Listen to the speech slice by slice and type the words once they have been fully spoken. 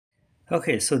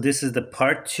Okay, so this is the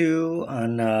part two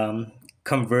on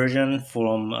conversion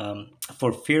from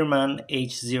for Firman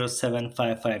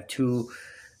H07552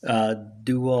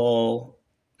 dual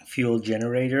fuel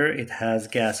generator. It has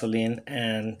gasoline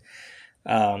and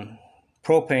um,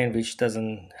 propane, which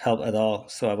doesn't help at all.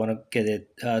 So I want to get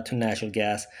it to natural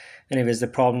gas. Anyways, the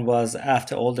problem was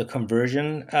after all the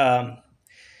conversion,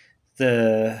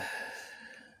 the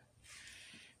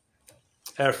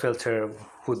air filter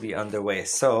would be underway.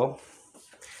 So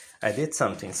I did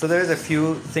something. So there's a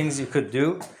few things you could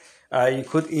do. You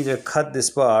could either cut this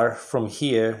bar from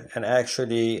here and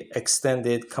actually extend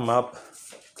it, come up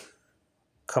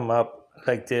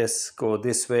like this, go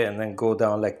this way, and then go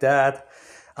down like that.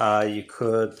 You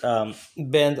could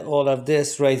bend all of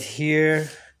this right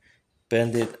here,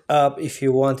 bend it up if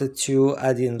you wanted to.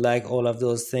 I didn't like all of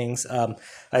those things.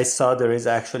 I saw there is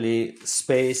actually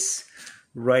space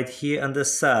right here on the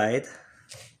side.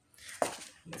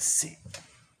 Let's see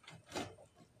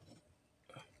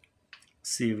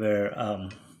where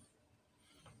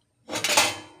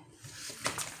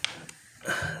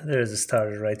there's a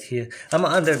starter right here. I'm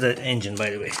under the engine,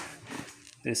 by the way.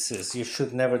 This is, you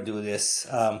should never do this.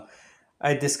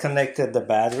 I disconnected the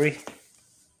battery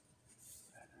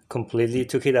completely,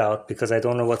 took it out because I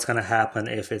don't know what's gonna happen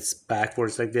if it's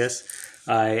backwards like this.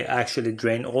 I actually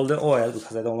drained all the oil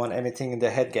because I don't want anything in the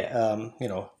head,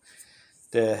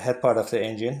 the head part of the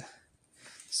engine.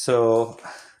 So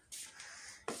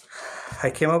I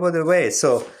came up with a way.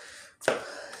 So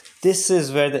this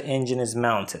is where the engine is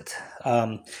mounted.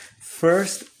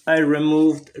 First, I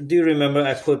removed, do you remember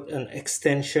I put an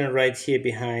extension right here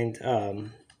behind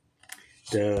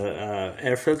the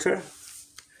air filter?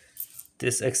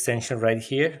 This extension right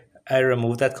here, I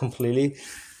removed that completely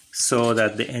so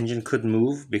that the engine could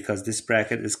move because this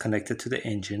bracket is connected to the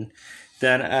engine.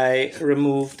 Then I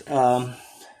removed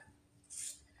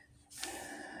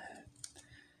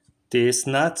these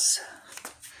nuts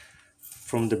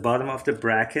from the bottom of the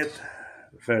bracket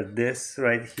where this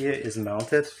right here is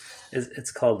mounted.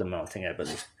 It's called the mounting, I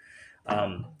believe.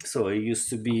 So it used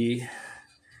to be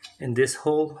in this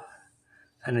hole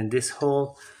and in this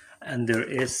hole, and there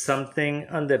is something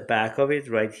on the back of it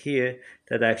right here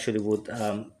that actually would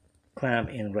clamp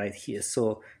in right here.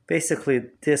 So basically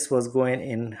this was going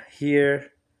in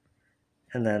here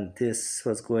and then this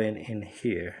was going in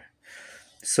here.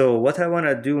 So what I want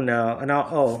to do now, and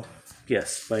oh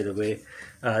yes, by the way,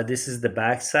 this is the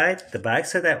back side. The back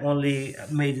side, I only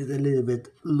made it a little bit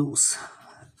loose.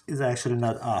 It's actually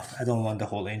not off. I don't want the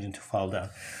whole engine to fall down.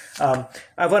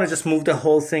 I want to just move the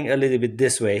whole thing a little bit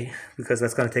this way because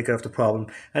that's going to take care of the problem.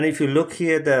 And if you look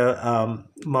here, the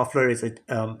muffler is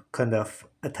kind of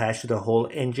attached to the whole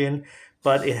engine,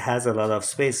 but it has a lot of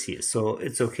space here. So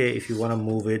it's okay if you want to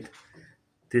move it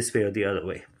this way or the other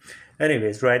way.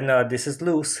 Anyways, right now this is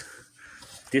loose.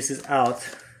 This is out.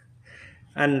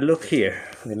 And look here,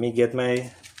 let me get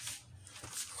my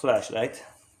flashlight.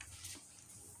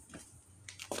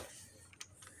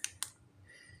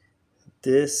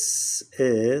 This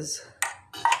is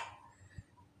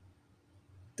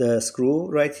the screw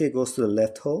right here goes to the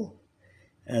left hole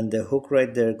and the hook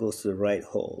right there goes to the right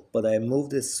hole. But I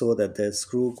moved this so that the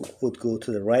screw would go to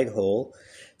the right hole.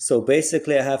 So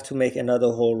basically I have to make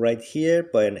another hole right here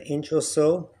by an inch or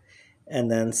so. And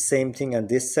then same thing on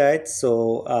this side.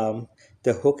 So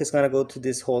the hook is going to go to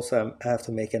this hole, so I have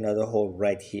to make another hole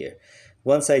right here.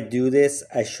 Once I do this,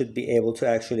 I should be able to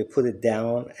actually put it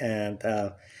down, and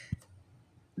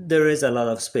there is a lot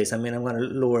of space. I mean, I'm going to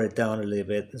lower it down a little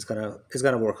bit. It's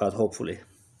gonna work out, hopefully.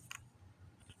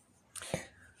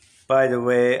 By the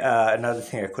way, another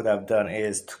thing I could have done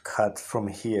is to cut from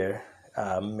here.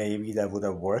 Maybe that would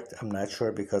have worked. I'm not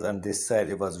sure because on this side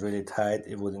it was really tight.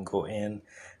 It wouldn't go in,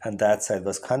 and that side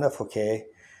was kind of okay.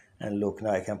 And look, now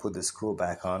I can put the screw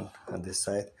back on this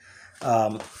side.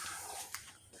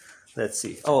 Let's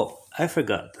see. Oh, I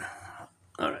forgot.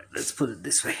 All right, let's put it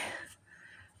this way.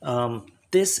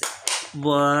 This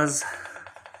was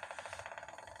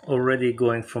already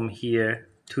going from here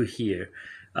to here.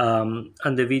 On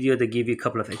the video, they give you a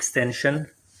couple of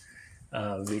extension,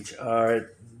 which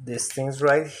are these things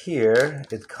right here.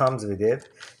 It comes with it.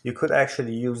 You could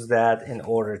actually use that in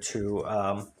order to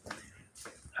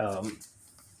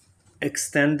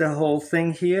extend the whole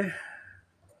thing here,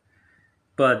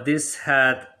 but this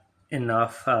had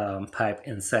enough pipe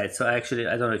inside. So actually,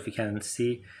 I don't know if you can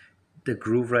see the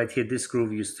groove right here. This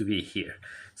groove used to be here.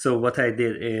 So what I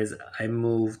did is I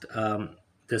moved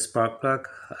the spark plug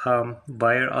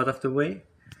wire out of the way,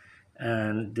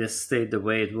 and this stayed the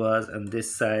way it was, and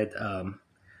this side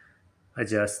I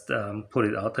just put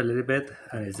it out a little bit,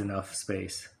 and it's enough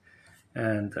space.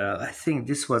 And I think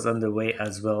this was on the way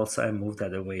as well, so I moved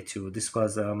that away too. This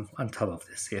was on top of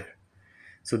this here.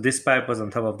 So this pipe was on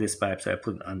top of this pipe, so I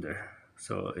put it under.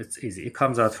 So it's easy. It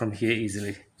comes out from here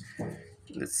easily.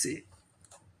 Let's see.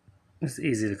 It's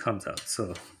easy to come out,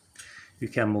 so you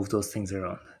can move those things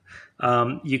around.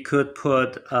 You could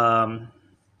put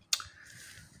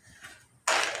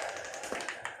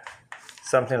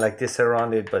something like this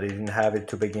around it, but I didn't have it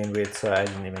to begin with, so I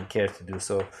didn't even care to do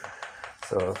so.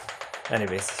 So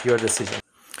anyways, your decision.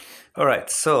 All right,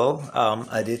 so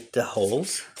I did the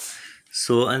holes.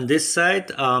 So on this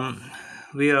side,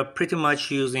 we are pretty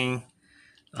much using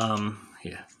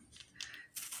here.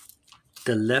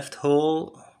 The left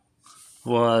hole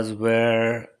was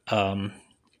where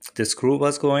the screw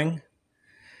was going,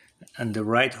 and the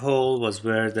right hole was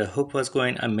where the hook was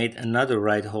going. I made another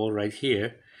right hole right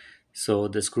here. So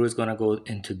the screw is gonna go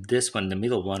into this one, the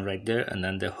middle one right there, and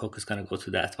then the hook is gonna go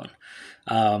to that one.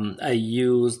 I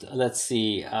used, let's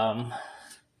see,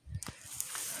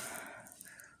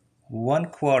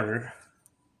 1/4.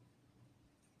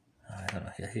 I don't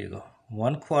know. Here you go.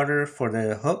 1/4 for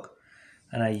the hook,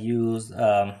 and I used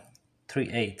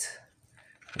 3/8,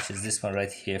 which is this one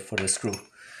right here for the screw.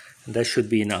 And that should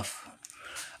be enough.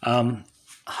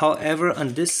 However,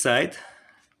 on this side,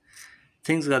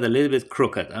 things got a little bit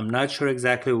crooked. I'm not sure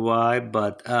exactly why,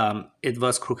 but it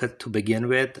was crooked to begin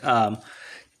with.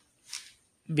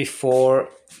 Before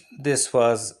this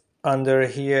was under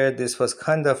here, this was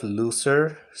kind of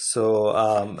looser, so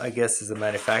I guess it's a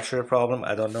manufacturer problem.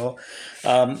 I don't know.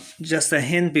 Just a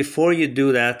hint before you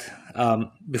do that,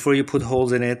 before you put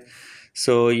holes in it,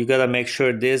 so you gotta make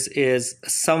sure this is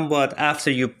somewhat after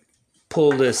you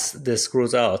pull the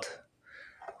screws out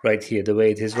right here, the way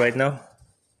it is right now.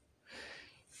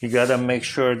 You gotta make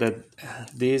sure that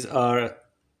these are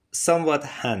somewhat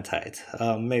hand tight,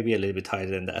 maybe a little bit tighter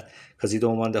than that, because you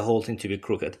don't want the whole thing to be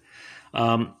crooked.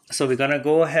 So we're gonna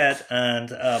go ahead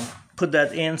and put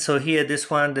that in. So here, this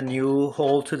one, the new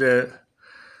hole to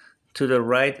the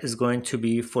right is going to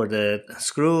be for the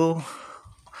screw,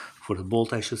 for the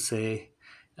bolt, I should say,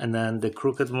 and then the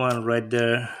crooked one right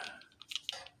there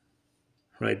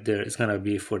is gonna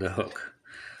be for the hook.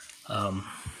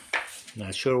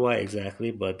 Not sure why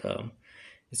exactly, but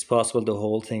it's possible the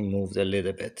whole thing moved a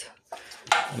little bit.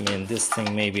 I mean, this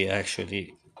thing may be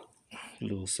actually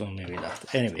loose, or maybe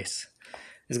not. Anyways,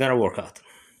 it's gonna work out.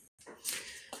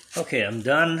 Okay, I'm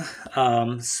done.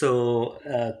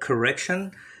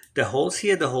 Correction, the holes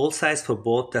here, the hole size for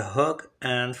both the hook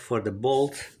and for the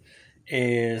bolt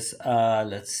is,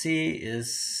 let's see,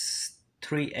 is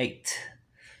 3/8.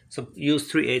 So use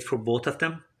 3/8 for both of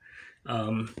them.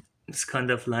 It's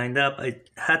kind of lined up. I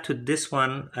had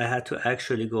to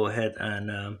actually go ahead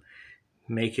and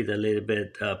make it a little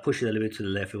bit, push it a little bit to the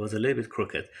left. It was a little bit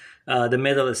crooked. The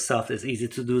metal is soft, it's easy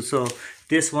to do. So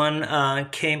this one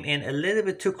came in a little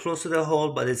bit too close to the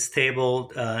hole, but it's stable,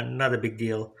 not a big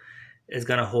deal. It's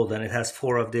gonna hold, and it has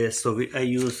 4 of this. So I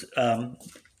use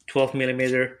 12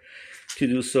 millimeter to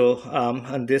do so.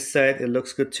 On this side, it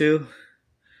looks good too.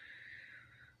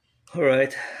 All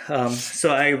right,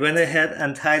 so I went ahead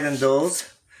and tightened those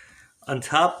on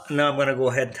top. Now I'm gonna go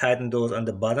ahead and tighten those on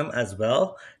the bottom as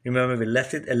well. Remember, we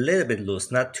left it a little bit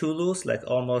loose, not too loose, like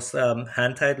almost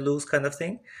hand tight loose kind of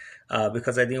thing,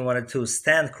 because I didn't want it to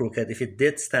stand crooked. If it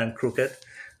did stand crooked,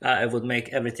 it would make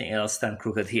everything else stand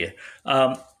crooked here.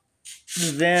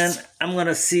 Then I'm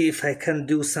gonna see if I can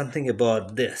do something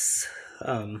about this.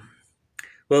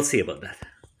 We'll see about that.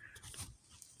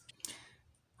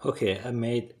 Okay, I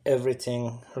made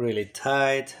everything really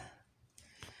tight,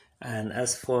 and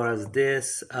as far as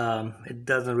this, it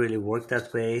doesn't really work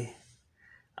that way.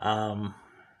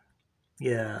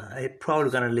 Yeah, I'm probably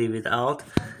gonna leave it out.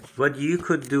 What you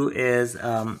could do is,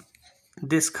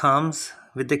 this comes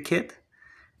with the kit,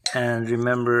 and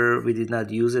remember, we did not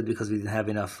use it because we didn't have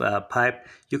enough pipe.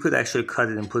 You could actually cut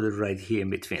it and put it right here in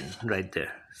between, right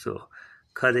there. So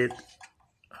cut it,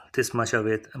 this much of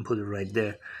it, and put it right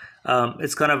there.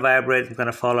 It's gonna vibrate, it's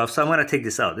gonna fall off, so I'm gonna take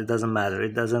this out. It doesn't matter,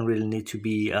 it doesn't really need to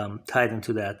be tied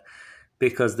into that,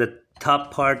 because the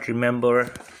top part,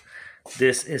 remember,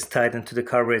 this is tied into the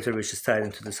carburetor, which is tied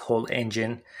into this whole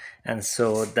engine, and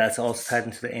so that's also tied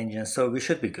into the engine, so we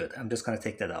should be good. I'm just gonna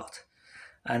take that out,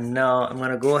 and now I'm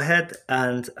gonna go ahead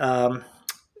and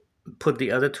put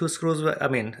the other 2 screws,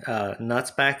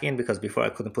 nuts back in, because before I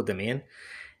couldn't put them in,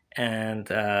 and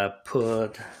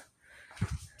put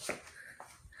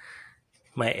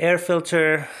my air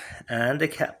filter and the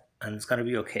cap, and it's gonna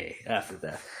be okay after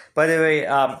that. By the way,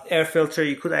 air filter,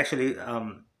 you could actually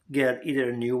get either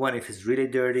a new one if it's really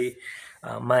dirty.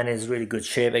 Mine is really good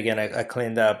shape. Again, I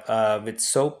cleaned up with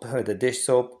soap, with the dish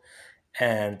soap,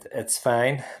 and it's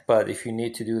fine. But if you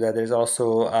need to do that, there's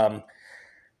also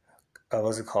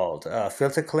what's it called?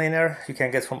 Filter cleaner you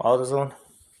can get from AutoZone.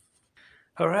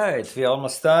 All right, we're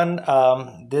almost done.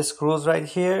 This screws right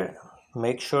here,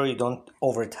 make sure you don't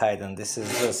over tighten. This is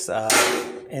just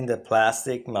in the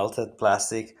plastic, melted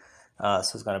plastic, so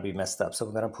it's gonna be messed up. So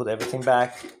we're gonna put everything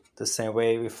back the same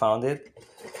way we found it.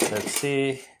 Let's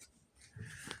see.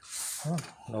 Oh,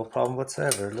 no problem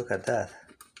whatsoever. Look at that.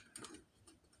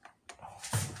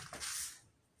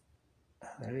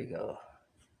 There we go.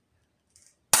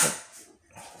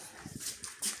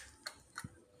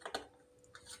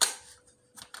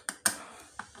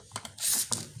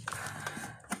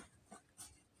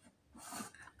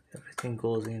 Everything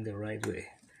goes in the right way.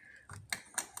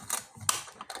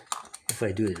 If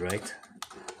I do it right.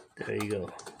 There you go.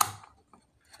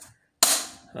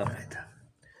 All right.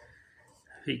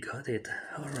 We got it.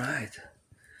 All right.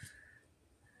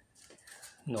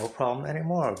 No problem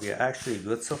anymore. We are actually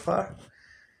good so far.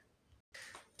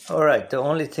 All right. The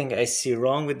only thing I see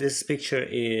wrong with this picture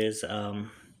is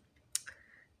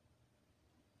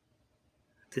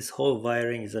this whole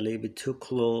wiring is a little bit too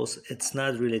close. It's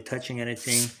not really touching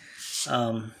anything.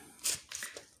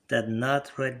 That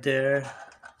nut right there,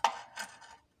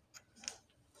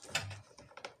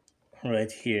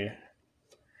 right here,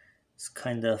 it's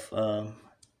kind of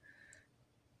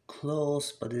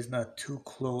close, but it's not too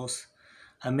close.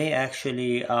 I may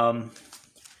actually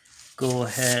go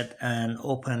ahead and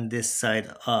open this side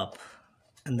up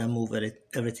and then move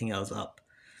everything else up.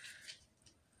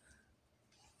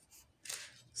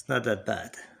 It's not that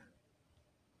bad.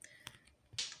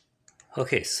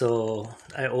 Okay, so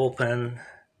I open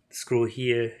screw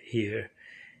here,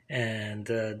 and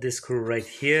this screw right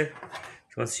here.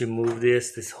 Once you move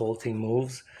this whole thing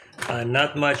moves.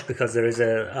 Not much, because there is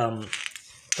a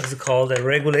what's it called, a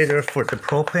regulator for the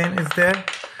propane is there.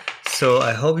 So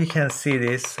I hope you can see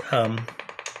this.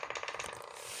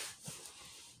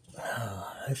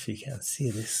 If you can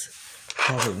see this,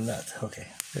 probably not. Okay,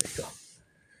 there you go.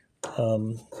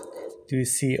 Do you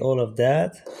see all of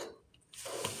that?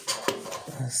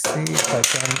 Let's see if I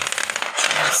can.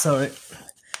 Sorry,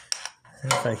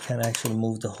 if I can actually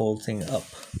move the whole thing up.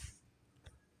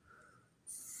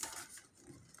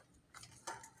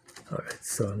 All right,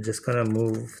 so I'm just gonna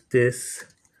move this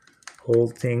whole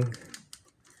thing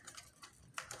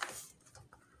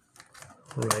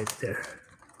right there.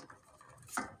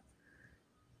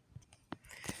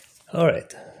 All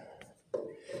right,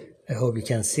 I hope you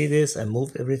can see this. I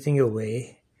moved everything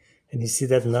away, and you see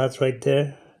that nut right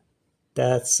there?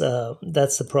 That's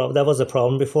the problem. That was a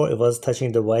problem before. It was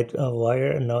touching the white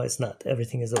wire, and now it's not.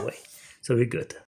 Everything is away, so we're good.